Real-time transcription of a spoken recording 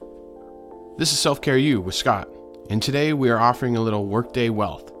This is Self-Care You with Scott, and today we are offering a little workday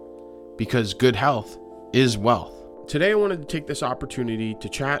wealth, because good health is wealth. Today I wanted to take this opportunity to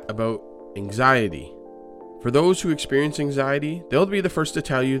chat about anxiety. For those who experience anxiety, they'll be the first to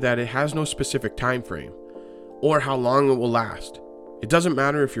tell you that it has no specific time frame or how long it will last. It doesn't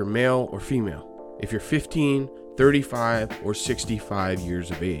matter if you're male or female, if you're 15, 35, or 65 years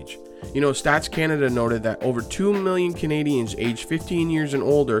of age. Stats Canada noted that over 2 million Canadians aged 15 years and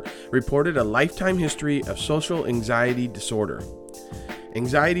older reported a lifetime history of social anxiety disorder.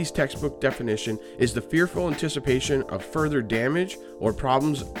 Anxiety's textbook definition is the fearful anticipation of further damage or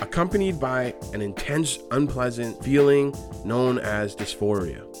problems accompanied by an intense, unpleasant feeling known as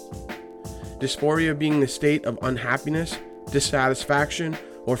dysphoria. Dysphoria being the state of unhappiness, dissatisfaction,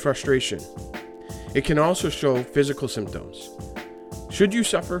 or frustration. It can also show physical symptoms. Should you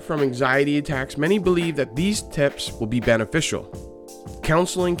suffer from anxiety attacks, many believe that these tips will be beneficial.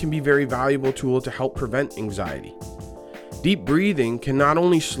 Counseling can be a very valuable tool to help prevent anxiety. Deep breathing can not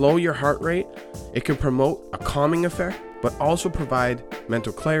only slow your heart rate, it can promote a calming effect, but also provide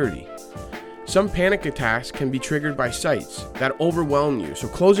mental clarity. Some panic attacks can be triggered by sights that overwhelm you, so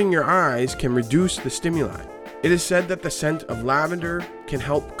closing your eyes can reduce the stimuli. It is said that the scent of lavender can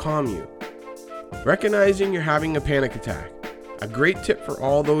help calm you. Recognizing you're having a panic attack. A great tip for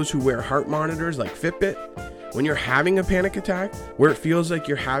all those who wear heart monitors like Fitbit: when you're having a panic attack, where it feels like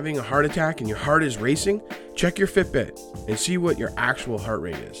you're having a heart attack and your heart is racing, check your Fitbit and see what your actual heart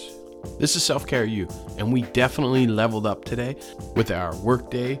rate is. This is Self-Care You, and we definitely leveled up today with our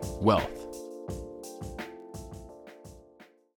workday wealth.